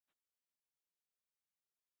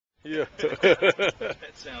Yeah. That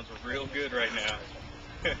sounds real good right now.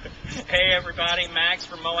 Hey everybody, Max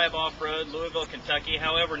from Moab Off-Road, Louisville, Kentucky.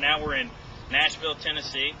 However, now we're in Nashville,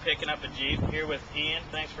 Tennessee, picking up a Jeep here with Ian.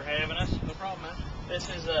 Thanks for having us. No problem, man. This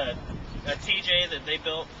is a TJ that they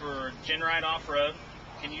built for Genride Off-Road.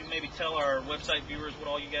 Can you maybe tell our website viewers what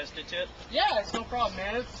all you guys did to it? Yeah, it's no problem,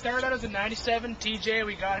 man. It started out as a 97 TJ.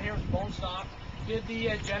 We got it here with bone stock. Did the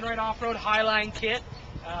Genride Off-Road Highline kit.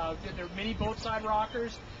 Did their mini boat side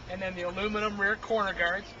rockers, and then the aluminum rear corner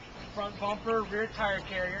guards, front bumper, rear tire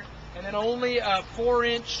carrier, and then only a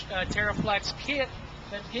 4-inch Terraflex kit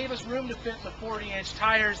that gave us room to fit the 40-inch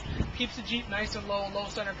tires. Keeps the Jeep nice and low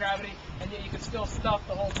center of gravity, and yet you can still stuff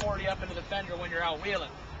the whole 40 up into the fender when you're out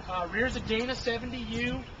wheeling. Rear's a Dana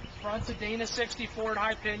 70U, front's a Dana 60 Ford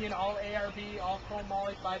high pinion, all ARB, all chrome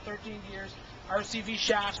moly, 513 gears, RCV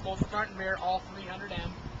shafts, both front and rear, all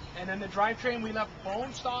 300M. And then the drivetrain we left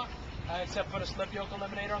bone stock, except put a slip yoke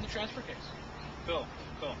eliminator on the transfer case. Cool,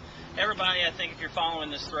 cool. Everybody, I think if you're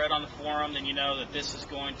following this thread on the forum, then you know that this is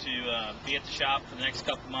going to be at the shop for the next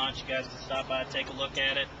couple months. You guys can stop by, take a look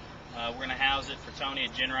at it. We're going to house it for Tony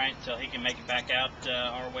at Genride until he can make it back out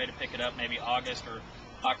our way to pick it up, maybe August or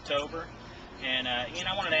October. And Ian,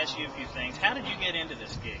 I wanted to ask you a few things. How did you get into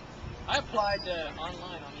this gig? I applied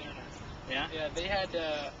online on the internet. Yeah? Yeah, they had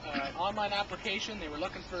an online application. They were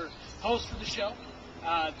looking for hosts for the show.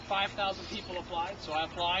 5,000 people applied, so I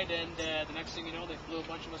applied, and the next thing you know, they flew a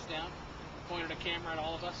bunch of us down, pointed a camera at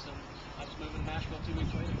all of us, and I was moving to Nashville 2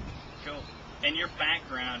 weeks later. Cool. And your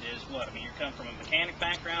background is what? I mean, you come from a mechanic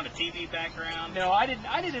background, a TV background? No, I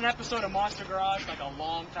did an episode of Monster Garage like a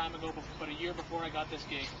long time ago, but a year before I got this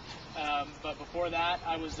gig. But before that,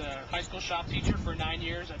 I was a high school shop teacher for 9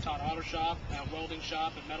 years. I taught auto shop, welding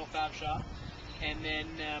shop, and metal fab shop. And then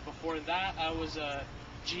before that, I was a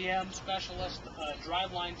GM specialist,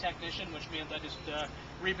 driveline technician, which means I just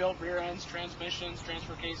rebuilt rear ends, transmissions,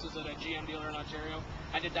 transfer cases at a GM dealer in Ontario.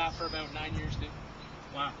 I did that for about 9 years too.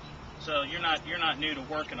 Wow. So you're not new to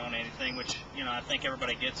working on anything, which I think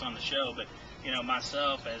everybody gets on the show. But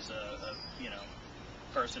myself as a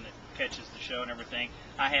person that catches the show and everything,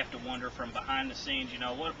 I have to wonder from behind the scenes,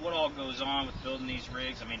 what all goes on with building these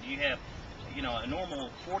rigs. I mean, do you have a normal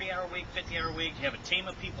 40-hour week, 50-hour week? Do you have a team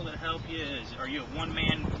of people that help you? Are you a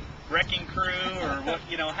one-man wrecking crew, or what?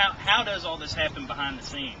 How does all this happen behind the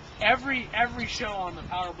scenes? Every show on the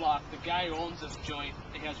Power Block, the guy who owns this joint,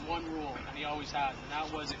 he has one rule, and he always has, and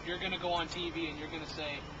that was, if you're going to go on TV and you're going to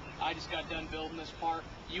say, I just got done building this part,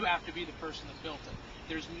 you have to be the person that built it.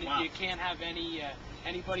 You can't have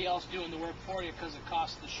anybody else doing the work for you, because it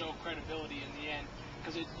costs the show credibility in the end,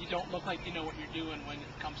 because you don't look like you know what you're doing when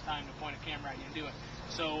it comes time to point a camera at you and do it.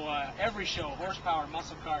 So every show, horsepower,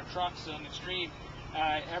 muscle car, trucks, and extreme,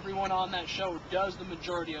 everyone on that show does the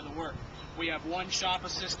majority of the work. We have one shop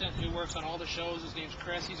assistant who works on all the shows. His name's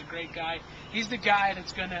Chris. He's a great guy. He's the guy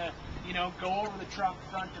that's going to, go over the truck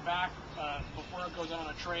front to back before it goes on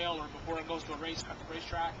a trail or before it goes to a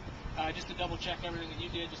racetrack, just to double check everything that you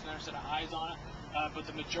did, just another set of eyes on it. But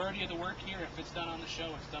the majority of the work here, if it's done on the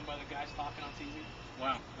show, it's done by the guys talking on TV.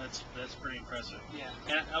 Wow, that's pretty impressive. Yeah.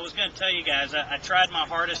 And I was going to tell you guys, I tried my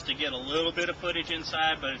hardest to get a little bit of footage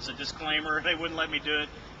inside, but it's a disclaimer. They wouldn't let me do it.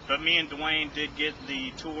 But me and Dwayne did get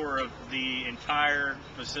the tour of the entire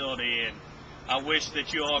facility, and I wish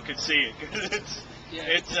that you all could see it, because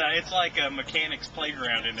it's like a mechanic's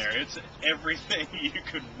playground in there. It's everything you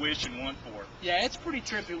could wish and want for. Yeah, it's pretty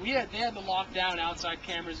trippy. They had to lock down outside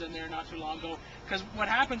cameras in there not too long ago, because what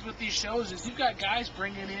happens with these shows is you've got guys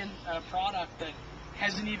bringing in a product that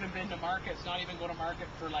hasn't even been to market. It's not even going to market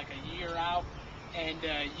for like a year out. And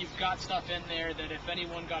you've got stuff in there that if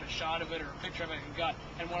anyone got a shot of it or a picture of it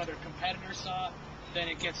and one of their competitors saw it, then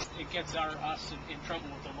it gets us in trouble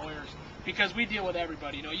with the lawyers, because we deal with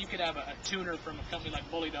everybody. You could have a tuner from a company like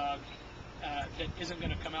Bully Dog that isn't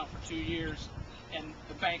going to come out for 2 years, and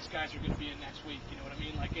the Banks guys are going to be in next week. You know what I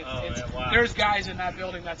mean? Like wow. There's guys in that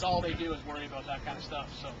building that's all they do is worry about that kind of stuff.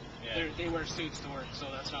 So they wear suits to work. So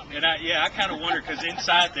that's not me. And I kind of wonder, because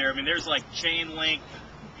inside there, I mean, there's like chain link,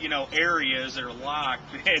 areas that are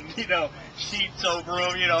locked, and sheets over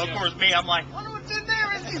them. Of course, me, I'm like, wonder what's in there.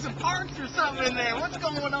 I see some parts or something in there. What's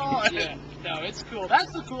going on? Yeah, no, it's cool.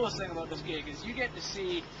 That's the coolest thing about this gig, is you get to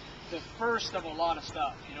see the first of a lot of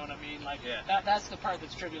stuff. You know what I mean? Like that's the part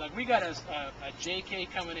that's tricky. Like we got a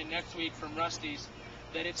JK coming in next week from Rusty's,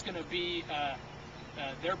 that it's going to be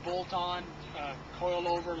their bolt-on,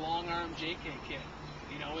 coil-over, long-arm JK kit.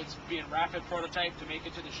 It's being rapid prototype to make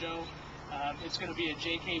it to the show. It's going to be a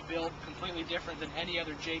JK build, completely different than any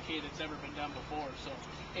other JK that's ever been done before. So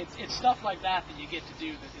it's stuff like that you get to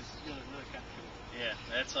do that is really, really kind of cool. Yeah,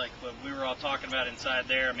 that's like what we were all talking about inside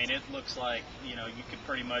there. I mean, it looks like, you know, you could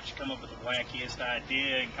pretty much come up with the wackiest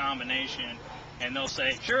idea and combination, and they'll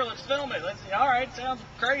say, sure, let's film it. Let's see. All right, sounds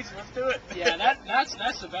crazy. Let's do it. Yeah,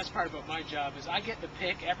 that's the best part about my job is I get to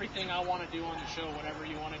pick everything I want to do on the show, whatever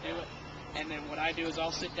you want to do it. And then what I do is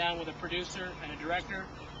I'll sit down with a producer and a director,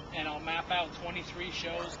 and I'll map out 23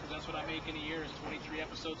 shows, because that's what I make in a year is 23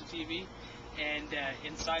 episodes of TV. And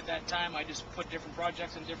inside that time, I just put different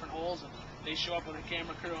projects in different holes, and they show up with a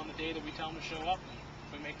camera crew on the day that we tell them to show up.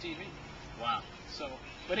 We make TV. Wow. So,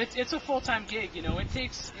 but it's a full-time gig. You know, it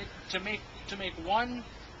takes to make one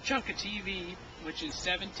chunk of TV, which is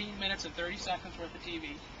 17 minutes and 30 seconds worth of TV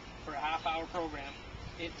for a half-hour program.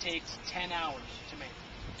 It takes 10 hours to make.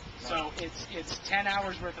 Wow. So it's 10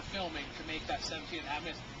 hours worth of filming to make that 17 and a half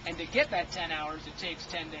minutes, and to get that 10 hours, it takes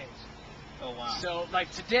 10 days. Oh wow. So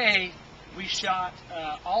like today, we shot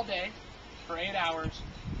all day for 8 hours,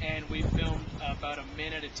 and we filmed about a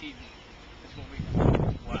minute of TV. That's what we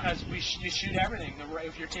did. Wow. Because you shoot everything.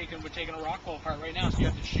 If we're taking a rockcrawl apart right now, so you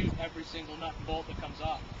have to shoot every single nut and bolt that comes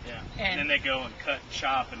off. Yeah. And then they go and cut and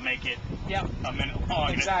chop and make it Yep. a minute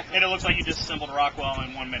long. Exactly. And it looks like you just assembled a Rockwell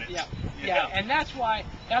in 1 minute. Yeah. Yeah, and that's what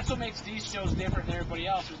makes these shows different than everybody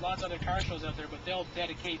else. There's lots of other car shows out there, but they'll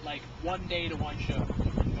dedicate like 1 day to one show.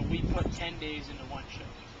 But we put 10 days into one show.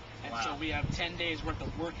 And Wow. so we have 10 days worth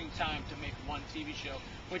of working time to make one TV show,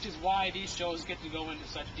 which is why these shows get to go into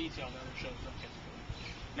such detail that other shows don't get to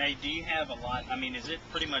go into. Now, do you have a lot? I mean, is it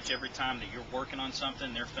pretty much every time that you're working on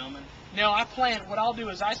something, they're filming? No, I plan. What I'll do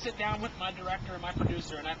is I sit down with my director and my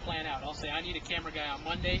producer, and I plan out. I'll say I need a camera guy on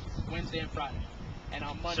Monday, Wednesday, and Friday. And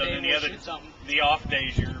on Monday, So then we'll shoot something. the off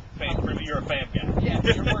days, you're a fab guy. Yeah,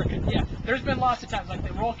 you're working. Yeah, there's been lots of times, like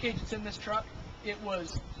the roll cage that's in this truck, it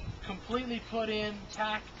was completely put in,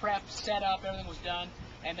 tacked, prepped, set up, everything was done,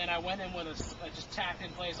 and then I went in with just tacked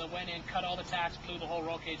in place. I went in, cut all the tacks, blew the whole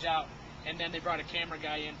roll cage out, and then they brought a camera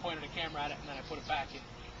guy in, pointed a camera at it, and then I put it back in.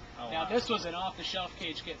 Oh, Now wow. this was an off-the-shelf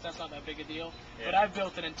cage kit, so that's not that big a deal, Yeah. but I've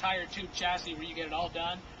built an entire tube chassis where you get it all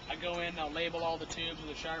done. I go in, I'll label all the tubes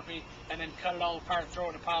with a Sharpie, and then cut it all apart, throw it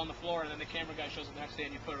in a pile on the floor, and then the camera guy shows up the next day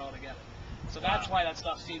and you put it all together. So that's Wow. why that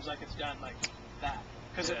stuff seems like it's done like that,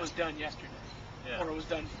 because Yeah. it was done yesterday. Yeah. Or it was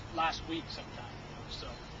done last week sometime. So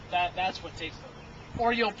that's what takes them.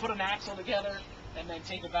 Or you'll put an axle together and then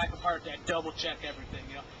take it back apart and double check everything.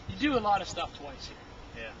 You know, you do a lot of stuff twice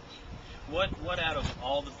here. Yeah. What out of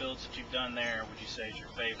all the builds that you've done there would you say is your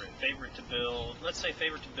favorite? Favorite to build? Let's say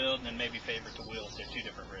favorite to build, and then maybe favorite to wheel if they're two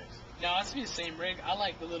different rigs. No, it's be the same rig. I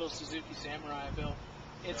like the little Suzuki Samurai I built.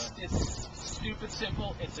 It's stupid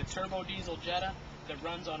simple. It's a turbo diesel Jetta that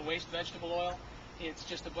runs on waste vegetable oil. It's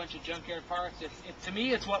just a bunch of junkyard parts. To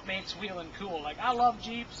me, it's what makes wheeling cool. Like, I love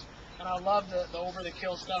Jeeps, and I love the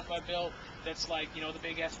over-the-kill stuff I built that's like, you know, the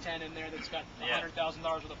big S10 in there that's got $100,000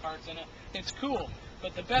 worth of parts in it. It's cool.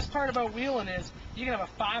 But the best part about wheeling is you can have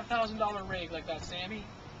a $5,000 rig like that Sammy,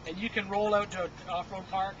 and you can roll out to an off-road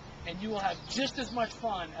park, and you will have just as much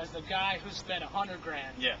fun as the guy who spent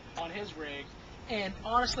 $100,000 on his rig. And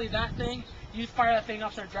honestly, that thing, you fire that thing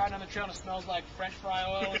up, start driving down the trail, and it smells like French fry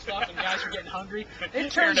oil and stuff, and guys are getting hungry.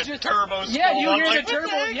 It turns just turbo. Yeah, you hear like, the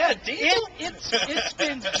turbo. Yeah, diesel? it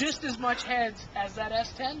spins just as much heads as that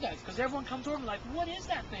S10 does, because everyone comes over and like, what is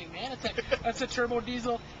that thing, man? It's a turbo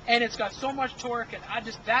diesel, and it's got so much torque, and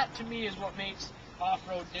that to me is what makes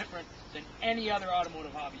off-road different than any other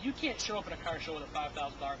automotive hobby. You can't show up at a car show with a $5,000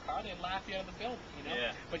 car; they'd laugh you out of the building, you know.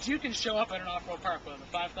 Yeah. But you can show up at an off-road park with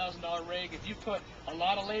a $5,000 rig if you put a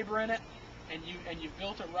lot of labor in it, and you've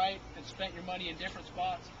built it right and spent your money in different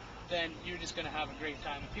spots. Then you're just going to have a great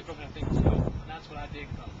time, and people are going to think it's cool. And that's what I dig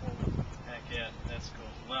about four-wheel. Heck yeah, that's cool.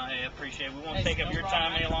 Well, hey, I appreciate it. We won't Hey, take up no your problem,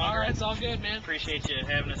 time man. any longer. All right, it's all good, man. Appreciate you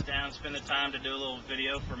having us down, spend the time to do a little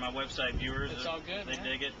video for my website viewers. It's all good, They man.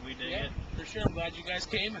 dig it. We dig Yeah, it. for sure. I'm glad you guys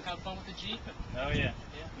came and have fun with the Jeep. Oh, yeah. Yeah.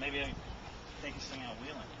 Maybe I take this thing out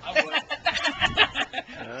wheeling. I would.